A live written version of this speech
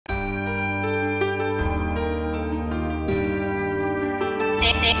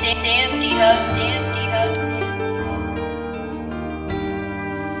Damn, D-Hug, damn, D-Hug.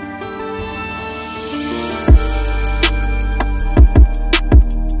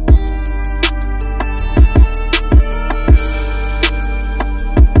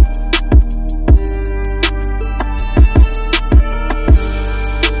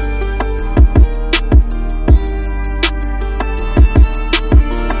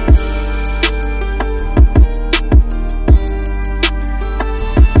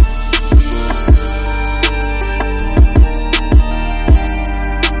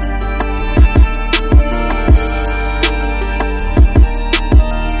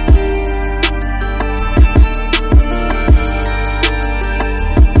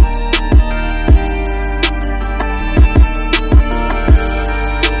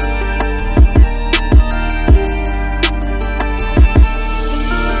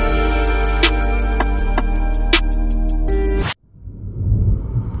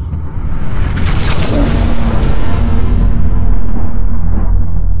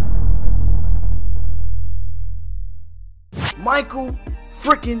 Michael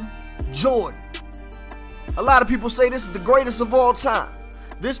freaking Jordan. A lot of people say this is the greatest of all time.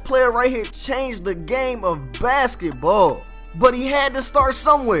 This player right here changed the game of basketball. But he had to start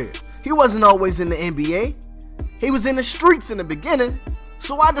somewhere. He wasn't always in the NBA. He was in the streets in the beginning.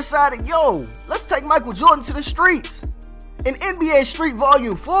 So I decided, yo, let's take Michael Jordan to the streets. In NBA Street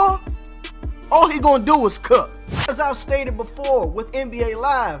Volume 4, all he gonna do is cook. As I've stated before with NBA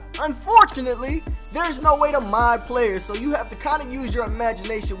Live, unfortunately, there's no way to mod players, so you have to kind of use your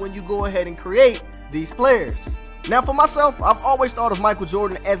imagination when you go ahead and create these players. Now for myself, I've always thought of Michael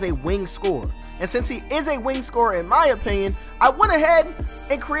Jordan as a wing scorer. And since he is a wing scorer in my opinion, I went ahead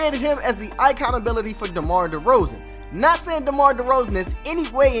and created him as the icon ability for DeMar DeRozan. Not saying DeMar DeRozan is any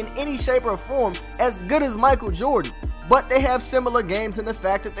way in any shape or form as good as Michael Jordan, but they have similar games in the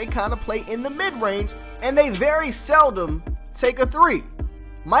fact that they kind of play in the mid-range and they very seldom take a three.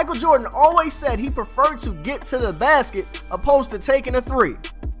 Michael Jordan always said he preferred to get to the basket opposed to taking a three.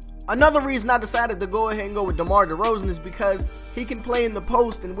 Another reason I decided to go ahead and go with DeMar DeRozan is because he can play in the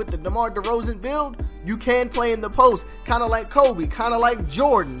post, and with the DeMar DeRozan build, you can play in the post, kind of like Kobe, kind of like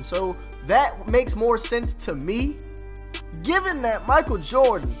Jordan, so that makes more sense to me. Given that Michael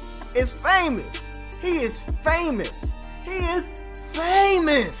Jordan is famous, he is famous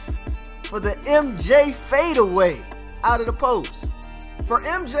for the MJ fadeaway out of the post. For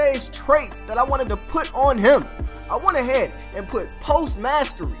MJ's traits that I wanted to put on him, I went ahead and put post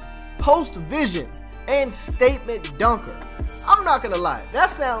mastery, post vision, and statement dunker. I'm not gonna lie, that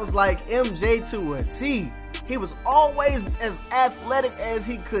sounds like MJ to a T. He was always as athletic as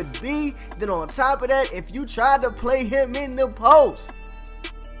he could be. Then on top of that, if you tried to play him in the post,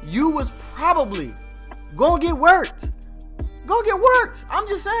 you was probably gonna get worked. I'm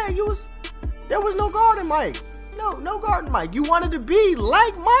just saying, there was no guarding Mike. No guarding Mike. You wanted to be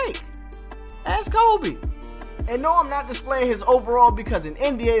like Mike. Ask Kobe. And no, I'm not displaying his overall because in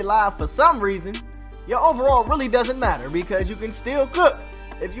NBA Live, for some reason, your overall really doesn't matter because you can still cook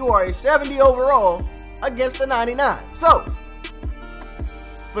if you are a 70 overall against a 99. So,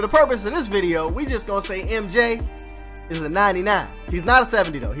 for the purpose of this video, we just gonna say MJ is a 99. He's not a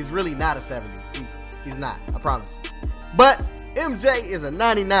 70 though. He's really not a 70. He's not, I promise. But MJ is a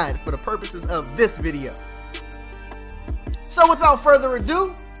 99 for the purposes of this video. So without further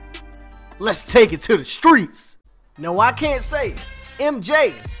ado, let's take it to the streets. No, I can't say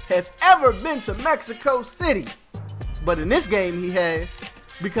MJ has ever been to Mexico City, but in this game he has,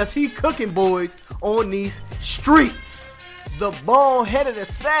 because he cooking boys on these streets. The bald-headed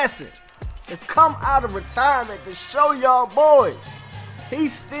assassin has come out of retirement to show y'all boys he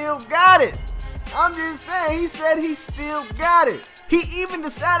still got it. I'm just saying, he said he still got it. He even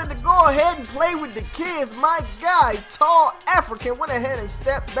decided to go ahead and play with the kids. My guy, tall African, went ahead and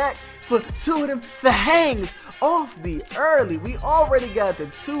stepped back for two of them. The hangs off the early. We already got the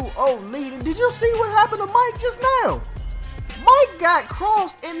 2-0 lead. And did you see what happened to Mike just now? Mike got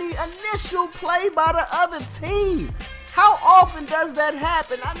crossed in the initial play by the other team. How often does that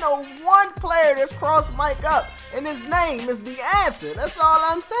happen? I know one player that's crossed Mike up, and his name is the answer. That's all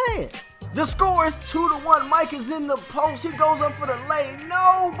I'm saying. The score is 2-1. Mike is in the post. He goes up for the lay.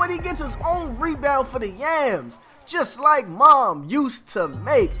 No, but he gets his own rebound for the Yams. Just like Mom used to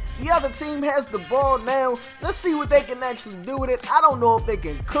make. The other team has the ball now. Let's see what they can actually do with it. I don't know if they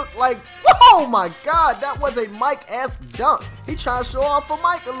can cook like... Oh my God, that was a Mike-esque dunk. He trying to show off for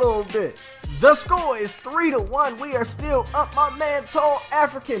Mike a little bit. The score is 3-1. We are still up. My man Tall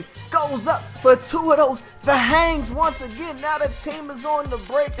African goes up for 2 of those. The hangs once again. Now the team is on the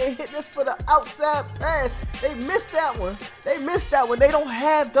break. They hit this for the outside pass. They missed that one. They don't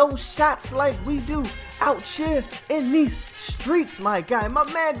have those shots like we do out here in these streets, my guy. My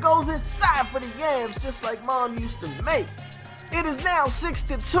man goes inside for the yams just like mom used to make. It is now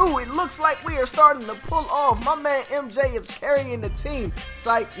 6-2. It looks like we are starting to pull off. My man MJ is carrying the team.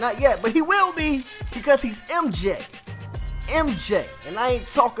 Psych, not yet, but he will be because he's MJ. MJ, and I ain't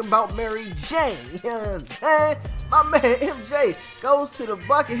talking about Mary Jane. You know what I'm saying? My man MJ goes to the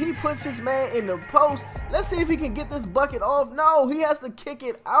bucket. He puts his man in the post. Let's see if he can get this bucket off. No, he has to kick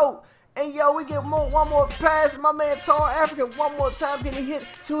it out. And yo, we get one more pass. My man Tall African one more time. Can he hit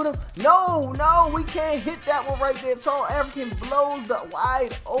 2 of them? No, we can't hit that one right there. Tall African blows the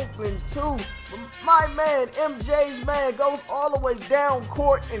wide open 2. My man MJ's man goes all the way down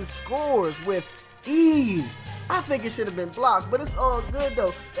court and scores with ease. I think it should have been blocked, but it's all good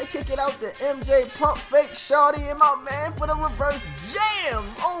though. They kick it out to MJ, pump fake shorty, and my man for the reverse jam.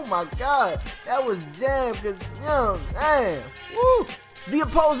 Oh my God, that was jam because damn, woo. The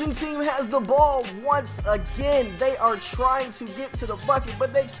opposing team has the ball once again. They are trying to get to the bucket,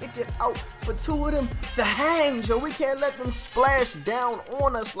 but they kick it out for 2 of them. The hangs, yo, we can't let them splash down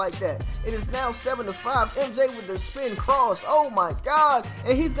on us like that. It is now 7-5. MJ with the spin cross. Oh my God.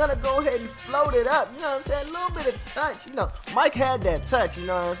 And he's gonna go ahead and float it up. You know what I'm saying? A little bit of touch. You know, Mike had that touch, you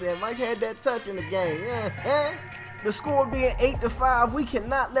know what I'm saying? Mike had that touch in the game. Yeah. The score being 8-5, we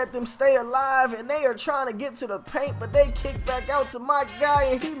cannot let them stay alive, and they are trying to get to the paint, but they kick back out to my guy,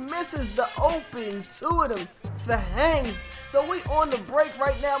 and he misses the open 2 of them. The hangs. So we on the break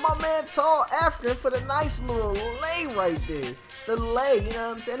right now. My man Tall African for the nice little lay right there. The lay, you know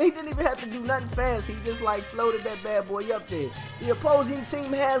what I'm saying? He didn't even have to do nothing fast. He just like floated that bad boy up there. The opposing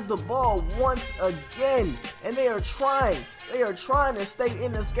team has the ball once again, and they are trying to stay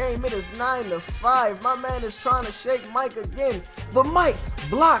in this game. It is 9-5. My man is trying to shake Mike again, but Mike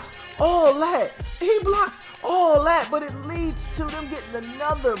blocks all that. He blocks all that, but it leads to them getting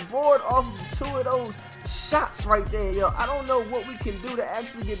another board off of 2 of those shots right there, yo. I don't know what we can do to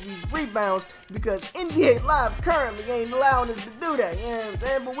actually get these rebounds because NBA Live currently ain't allowing us to do that, you know what I'm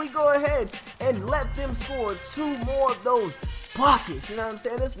saying? But we go ahead and let them score 2 more of those buckets, you know what I'm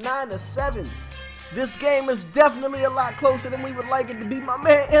saying? It's 9-7. This game is definitely a lot closer than we would like it to be. My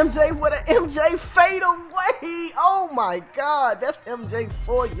man MJ with an MJ fadeaway. Oh my God, that's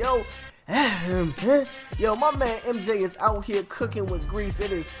MJ4, yo. Yo, my man MJ is out here cooking with grease.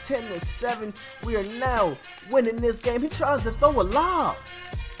 It is 10-7. We are now winning this game. He tries to throw a lob.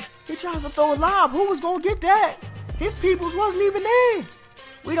 Who was gonna get that? His peoples wasn't even there.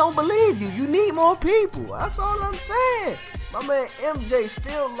 We don't believe you. You need more people. That's all I'm saying. My man MJ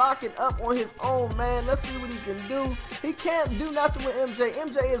still locking up on his own, man. Let's see what he can do. He can't do nothing with MJ.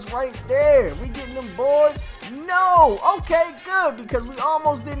 MJ is right there. We getting them boards? No. Okay, good, because we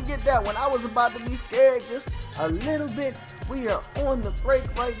almost didn't get that one. I was about to be scared just a little bit. We are on the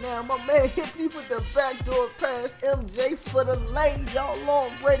break right now. My man hits me for the backdoor pass. MJ for the lay. Y'all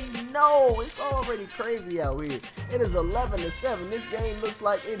already know. It's already crazy out here. It is 11-7. This game looks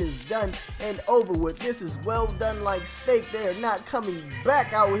like it is done and over with. This is well done like steak. They are not coming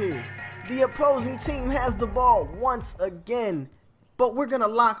back out here. The opposing team has the ball once again, but we're gonna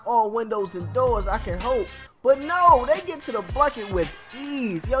lock all windows and doors, I can hope. But no, they get to the bucket with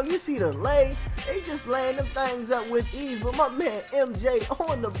ease. Yo, you see the lay? They just laying them things up with ease. But my man MJ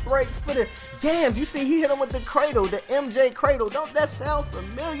on the break for the yams. You see he hit him with the cradle, the MJ cradle. Don't that sound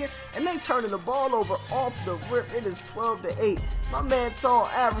familiar? And they turning the ball over off the rip. It is 12-8. My man Tall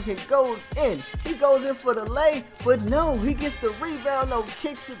African goes in. He goes in for the lay, but no, he gets the rebound, no,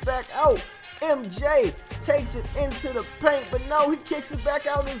 kicks it back out. MJ takes it into the paint, but no, he kicks it back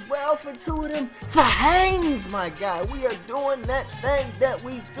out as well for 2 of them. The hangs, my guy. We are doing that thing that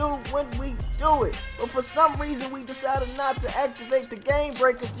we do when we do it. But for some reason, we decided not to activate the game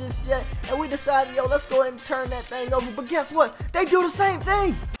breaker just yet, and we decided, yo, let's go ahead and turn that thing over. But guess what? They do the same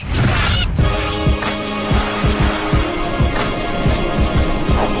thing.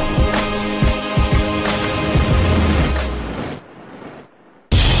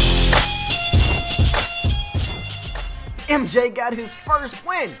 MJ got his first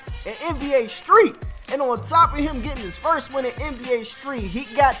win in NBA Street. And on top of him getting his first win in NBA Street,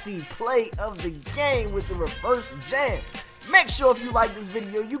 he got the play of the game with the reverse jam. Make sure if you like this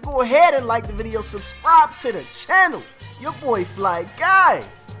video, you go ahead and like the video, subscribe to the channel. Your boy Fly Guy.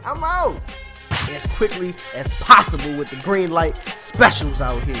 I'm out. as quickly as possible with the green light specials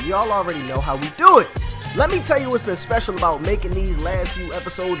out here. Y'all already know how we do it. Let me tell you what's been special about making these last few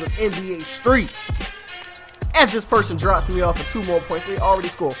episodes of NBA Street. As this person drops me off for 2 more points, they already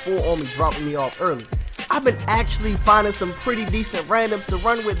scored 4 on me, dropping me off early. I've been actually finding some pretty decent randoms to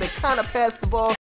run with that kind of pass the ball